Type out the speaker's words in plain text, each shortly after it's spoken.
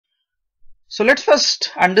So let's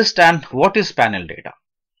first understand what is panel data.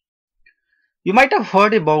 You might have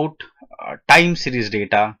heard about time series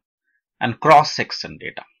data and cross-section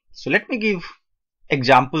data. So let me give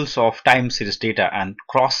examples of time series data and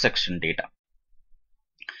cross-section data.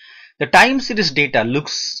 The time series data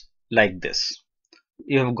looks like this.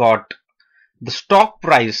 You have got the stock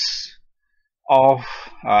price of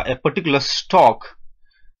a particular stock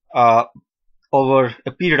over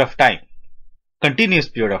a period of time, continuous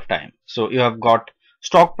period of time. So you have got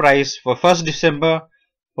stock price for 1st December,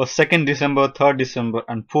 for 2nd December, 3rd December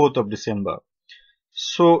and 4th of December.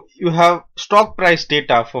 So you have stock price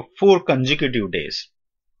data for 4 consecutive days.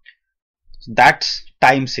 So that's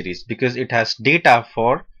time series because it has data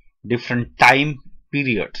for different time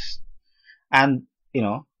periods, and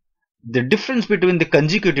the difference between the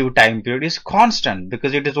consecutive time period is constant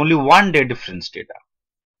because it is only 1 day difference data,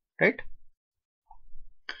 right?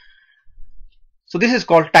 So this is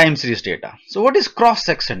called time series data. So what is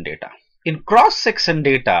cross-section data? In cross-section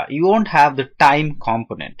data, you won't have the time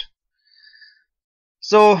component.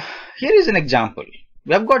 So here is an example.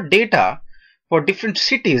 We have got data for different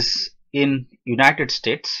cities in United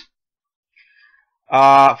States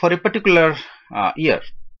for a particular year.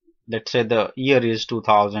 Let's say the year is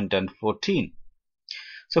 2014.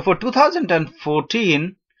 So for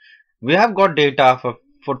 2014, we have got data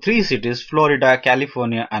for 3 cities, Florida,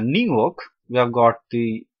 California and New York. We have got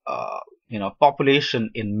the population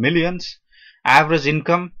in millions, average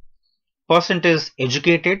income, percentage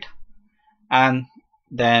educated, and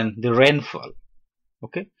then the rainfall.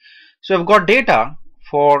 Okay, so I've got data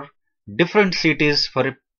for different cities for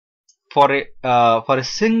a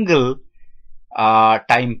single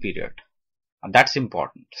time period, and that's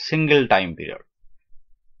important, single time period.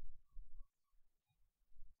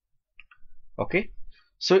 Okay,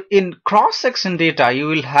 so in cross-section data you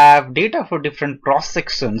will have data for different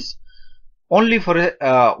cross-sections only for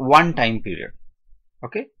one time period.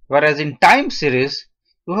 Okay, whereas in time series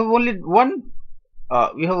you have only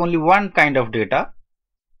one kind of data.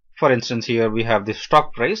 For instance, here we have the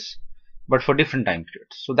stock price, but for different time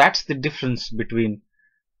periods. So that's the difference between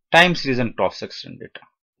time series and cross-section data.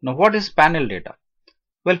 Now what is panel data?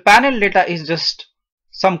 Well, panel data is just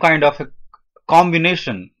some kind of a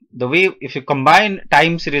combination. The way if you combine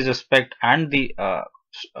time series aspect and the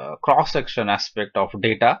cross-section aspect of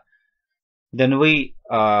data, then we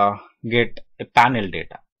get a panel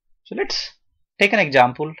data. So let's take an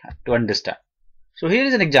example to understand. So here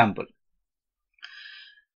is an example.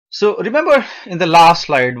 So remember in the last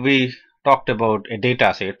slide we talked about a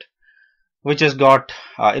data set which has got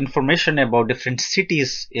information about different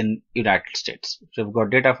cities in United States. So we've got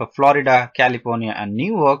data for Florida, California and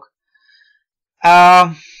New York.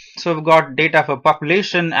 So we've got data for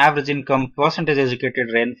population, average income, percentage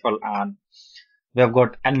educated, rainfall, and we have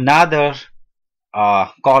got another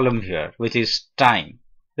column here which is time.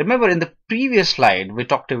 Remember in the previous slide we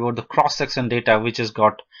talked about the cross-section data which has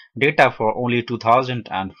got data for only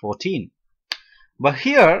 2014. But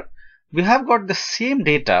here we have got the same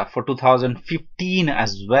data for 2015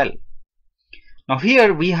 as well. Now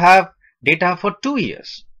here we have data for 2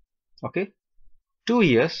 years. Okay, 2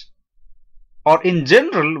 years, or in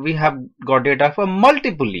general we have got data for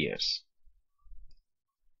multiple years.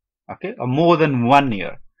 Okay, or more than 1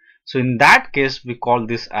 year. So in that case we call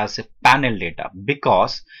this as a panel data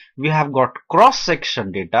because we have got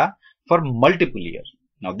cross-section data for multiple years.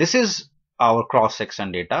 Now this is our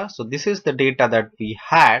cross-section data. So this is the data that we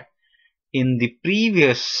had in the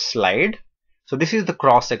previous slide. So this is the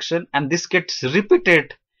cross-section and this gets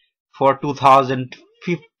repeated for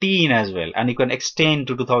 2015 as well, and you can extend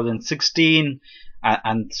to 2016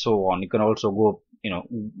 and so on. You can also go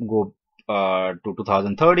to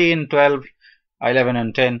 2013, 12, 11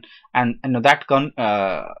 and 10, and that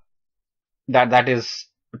is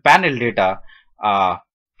panel data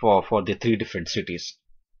for the 3 different cities.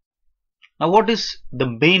 Now what is the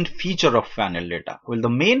main feature of panel data? Well, the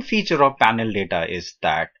main feature of panel data is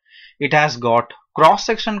that it has got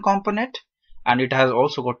cross-section component and it has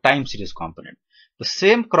also got time series component. The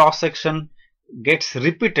same cross-section gets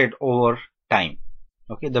repeated over time.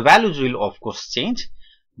 Okay, the values will of course change,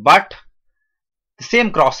 but the same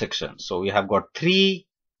cross-section. So we have got three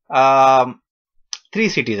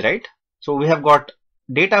cities, right? So we have got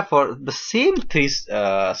data for the same 3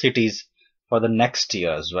 cities for the next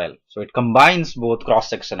year as well. So it combines both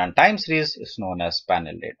cross-section and time series, is known as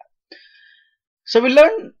panel data. So we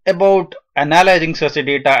learned about analyzing such a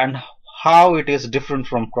data and how it is different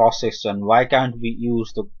from cross-section. Why can't we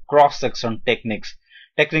use the cross-section techniques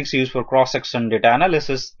used for cross-section data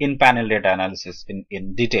analysis in panel data analysis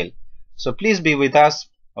in detail. So please be with us.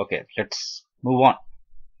 Okay, let's move on.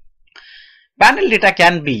 data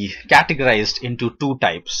can be categorized into two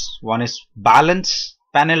types. One is balanced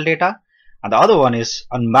panel data and the other one is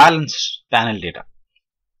unbalanced panel data.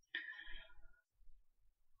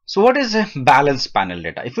 So what is a balanced panel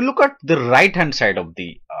data? If you look at the right hand side of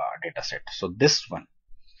the data set, so this one.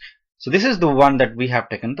 So this is the one that we have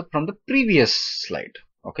taken from the previous slide.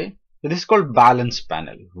 Okay, so this is called balanced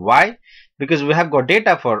panel. Why? Because we have got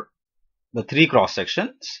data for the three cross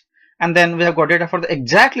sections, and then we have got data for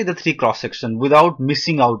exactly the three cross sections without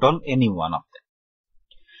missing out on any one of them.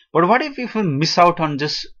 But what if we miss out on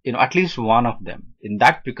just at least one of them? In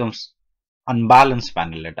that becomes unbalanced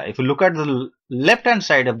panel data. If you look at the left hand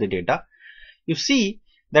side of the data, you see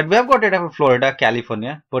that we have got data for Florida,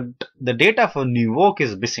 California, but the data for New York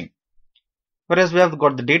is missing. Whereas we have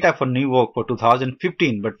got the data for New York for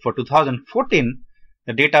 2015, but for 2014,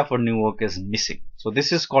 the data for New York is missing. So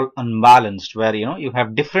this is called unbalanced, where you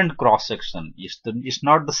have different cross section. It's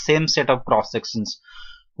not the same set of cross sections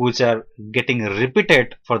which are getting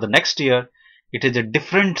repeated for the next year. It is a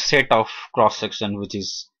different set of cross section which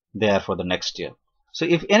is there for the next year. So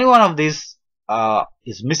if any one of these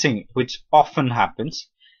is missing, which often happens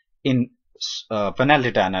in panel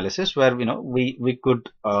data analysis, where we could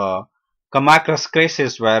come across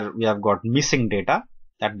cases where we have got missing data,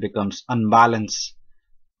 that becomes unbalanced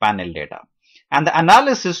panel data. And the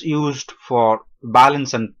analysis used for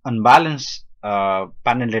balanced and unbalanced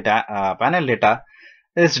panel data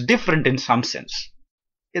is different in some sense.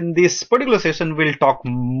 In this particular session, we'll talk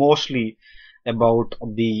mostly about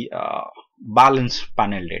the balanced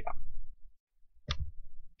panel data.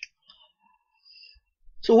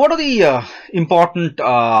 So what are the important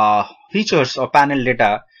features of panel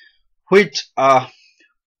data which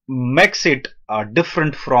makes it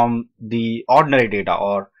different from the ordinary data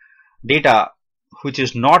or data which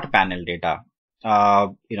is not panel data,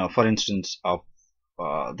 for instance of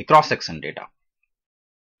the cross-section data?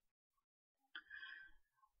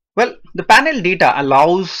 Well, the panel data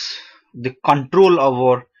allows the control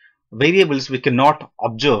over variables we cannot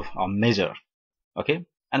observe or measure. Okay,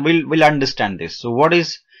 and we'll understand this. So what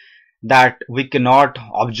is that we cannot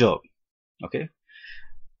observe? Okay,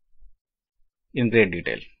 in great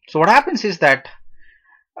detail. So what happens is that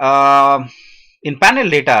in panel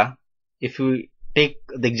data, if we take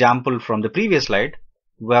the example from the previous slide,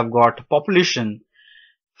 we have got population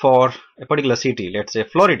for a particular city, let's say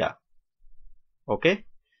Florida. Okay,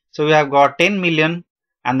 so we have got 10 million,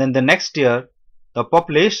 and then the next year the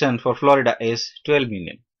population for Florida is 12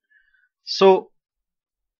 million. So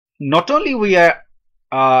not only we are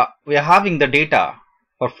having the data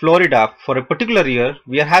for Florida for a particular year,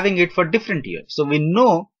 we are having it for different years. So we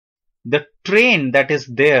know the trend that is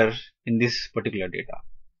there in this particular data.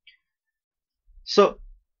 So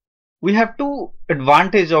we have two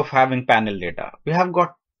advantages of having panel data. We have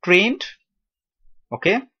got trend,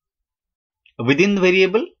 okay, within the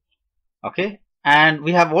variable, okay, and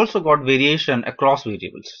we have also got variation across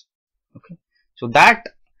variables. Okay, so that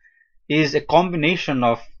is a combination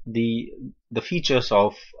of the features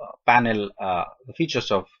of panel, the features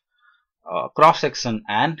of cross section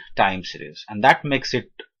and time series, and that makes it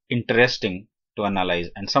interesting to analyze.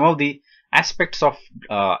 And some of the aspects of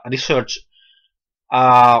research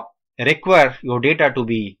require your data to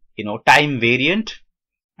be time variant,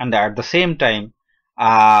 and at the same time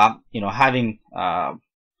having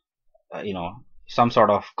some sort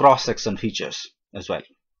of cross section features as well.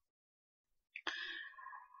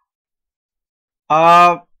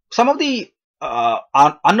 Some of the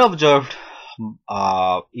unobserved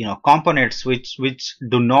components which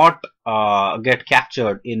do not get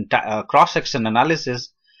captured in cross section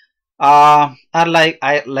analysis are like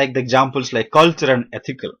the examples like culture and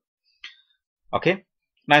ethical. Okay,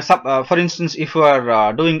 now for instance, if you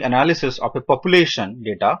are doing analysis of a population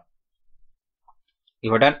data, if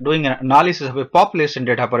you are doing an analysis of a population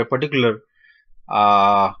data for a particular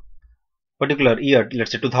year,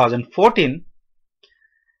 let's say 2014,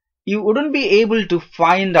 you wouldn't be able to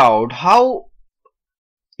find out how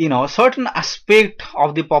certain aspect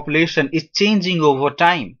of the population is changing over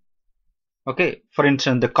time. Okay, for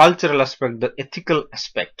instance, the cultural aspect, the ethical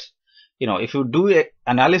aspect. If you do an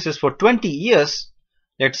analysis for 20 years,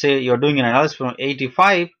 let's say you're doing an analysis from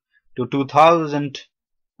 85 to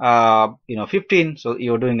 2015, so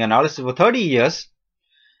you're doing analysis for 30 years,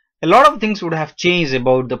 a lot of things would have changed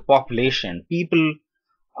about the population. People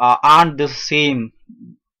aren't the same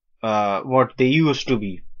what they used to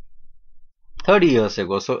be 30 years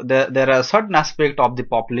ago. So there are certain aspects of the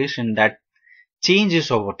population that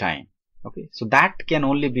changes over time. Okay, so that can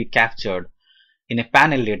only be captured in a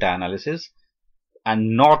panel data analysis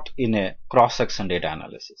and not in a cross-section data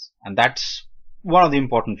analysis, and that's one of the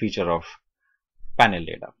important features of panel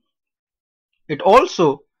data. It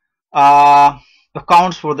also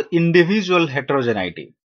accounts for the individual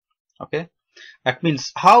heterogeneity. Okay, that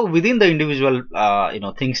means how within the individual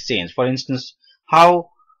things change. For instance, how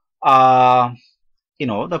the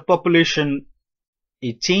population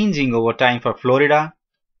is changing over time for Florida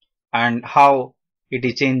and how it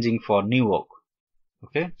is changing for New York.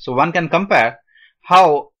 Okay, so one can compare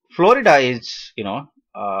how Florida is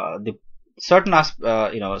the certain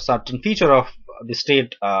certain feature of the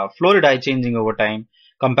state Florida is changing over time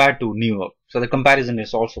compared to New York. So the comparison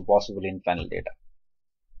is also possible in panel data.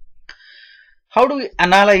 How do we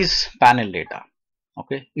analyze panel data?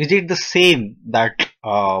 Okay, is it the same that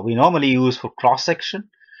we normally use for cross section?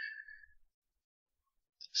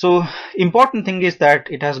 So important thing is that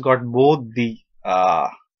it has got both the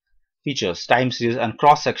features, time series and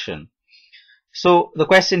cross section. So the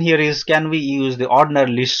question here is, can we use the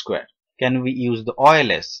ordinary least square? Can we use the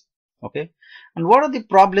OLS? Okay, and what are the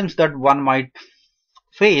problems that one might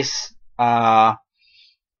face by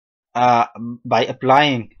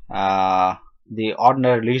applying the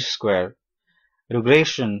ordinary least square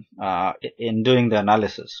regression in doing the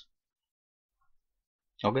analysis?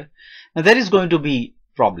 Okay, now there is going to be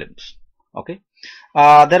problems. Okay,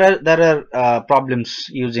 there are problems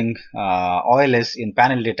using OLS in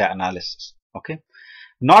panel data analysis. Okay,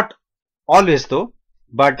 not always though,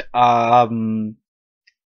 but there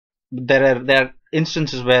are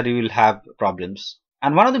instances where you will have problems,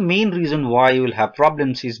 and one of the main reasons why you will have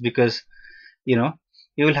problems is because you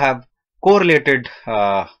will have correlated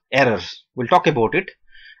errors. We'll talk about it,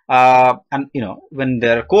 and when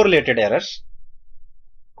there are correlated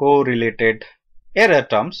error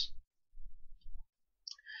terms.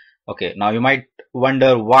 Okay, now you might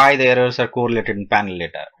wonder why the errors are correlated in panel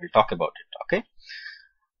data. We'll talk about it. Okay,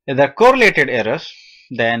 if they're correlated errors,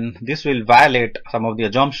 then this will violate some of the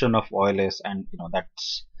assumption of OLS, and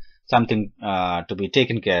that's something to be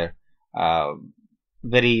taken care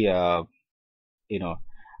very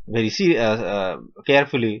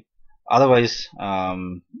carefully. Otherwise,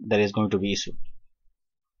 there is going to be issue.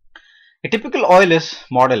 A typical OLS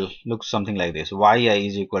model looks something like this: yi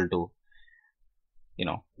is equal to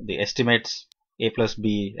the estimates a plus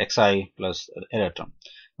b xi plus error term.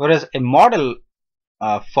 Whereas a model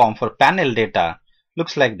form for panel data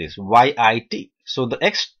looks like this: yit. So the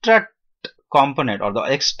extra component or the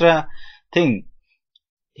extra thing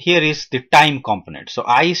here is the time component. So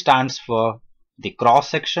I stands for the cross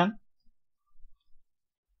section,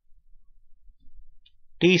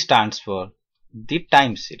 t stands for the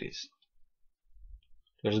time series.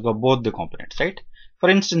 Let's go both the components, right? For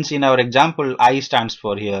instance, in our example, I stands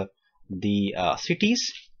for here the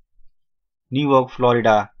cities, New York,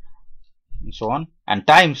 Florida, and so on, and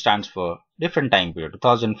time stands for different time period,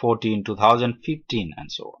 2014, 2015,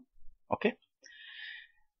 and so on. Okay.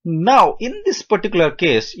 Now, in this particular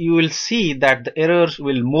case, you will see that the errors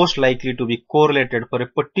will most likely to be correlated for a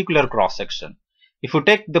particular cross section. If you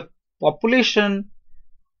take the population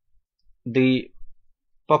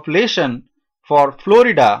for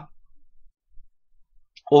Florida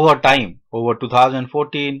over time, over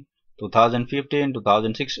 2014, 2015,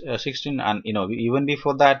 2016, and even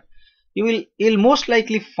before that, you'll most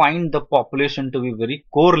likely find the population to be very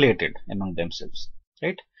correlated among themselves,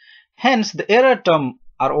 right? Hence, the error term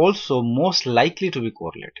are also most likely to be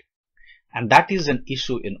correlated, and that is an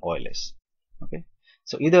issue in OLS. Okay,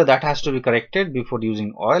 so either that has to be corrected before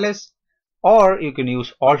using OLS, or you can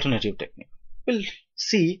use alternative technique. We'll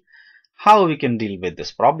see how we can deal with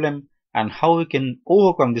this problem and how we can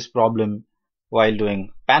overcome this problem while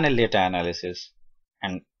doing panel data analysis.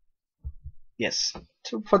 And yes,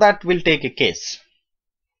 so for that we'll take a case.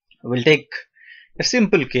 We'll take a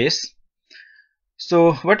simple case.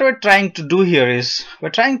 So what we're trying to do here is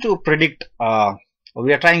we're trying to predict,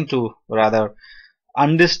 we are trying to rather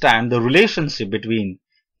understand the relationship between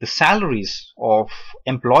the salaries of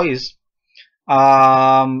employees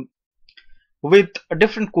with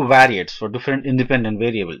different covariates or different independent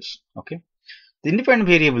variables. Okay, the independent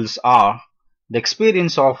variables are the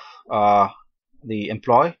experience of the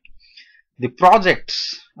employee, the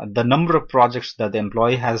projects, the number of projects that the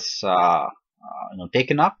employee has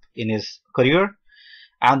taken up in his career,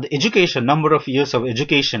 and the education, number of years of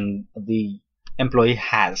education the employee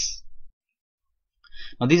has.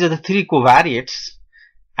 Now these are the three covariates,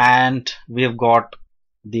 and we have got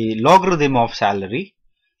the logarithm of salary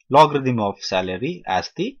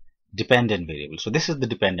as the dependent variable. So this is the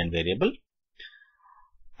dependent variable,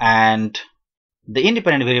 and the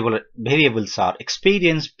independent variables are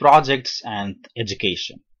experience, projects, and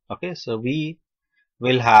education. Okay, so we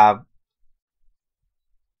will have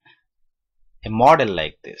a model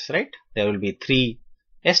like this, right? There will be 3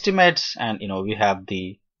 estimates, and we have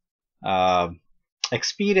the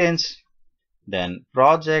experience, then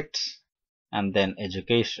projects, and then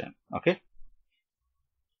education. Okay.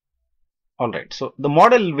 Alright, so the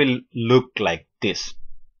model will look like this.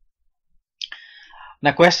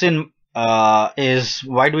 Now question is,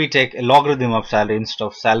 why do we take a logarithm of salary instead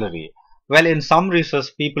of salary? Well, in some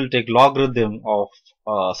research people take logarithm of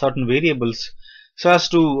certain variables so as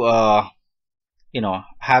to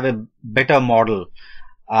have a better model,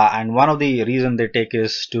 and one of the reasons they take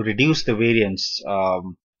is to reduce the variance.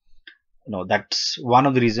 That's one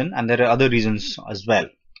of the reasons, and there are other reasons as well.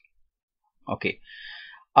 Okay.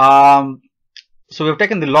 So we've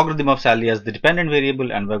taken the logarithm of salary as the dependent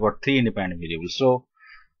variable, and we've got 3 independent variables. So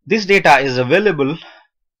this data is available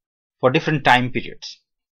for different time periods.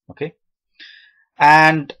 Okay,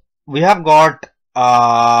 and we have got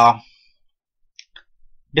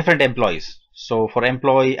different employees. So for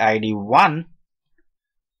employee ID 1,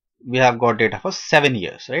 we have got data for 7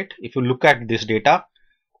 years, right? If you look at this data,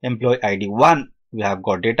 employee ID 1, we have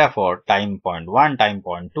got data for time point 1, time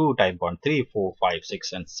point 2, time point 3, 4, 5,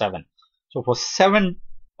 6, and 7. So for 7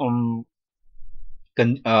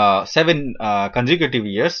 consecutive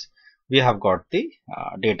years, we have got the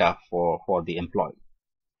data for the employee.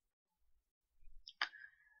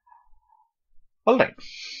 All right.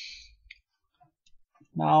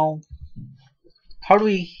 Now, how do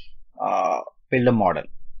we build a model?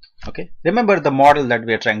 Okay. Remember the model that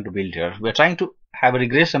we are trying to build here. We are trying to have a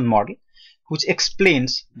regression model which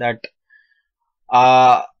explains that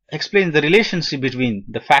explains the relationship between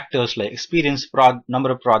the factors like experience,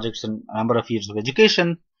 number of projects, and number of years of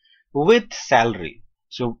education with salary.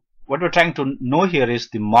 So what we're trying to know here is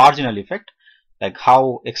the marginal effect, like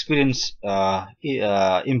how experience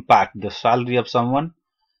impact the salary of someone.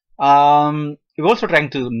 We're also trying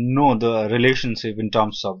to know the relationship in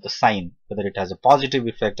terms of the sign, whether it has a positive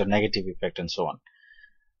effect or negative effect, and so on.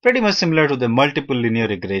 Pretty much similar to the multiple linear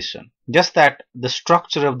regression, just that the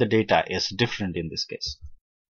structure of the data is different in this case.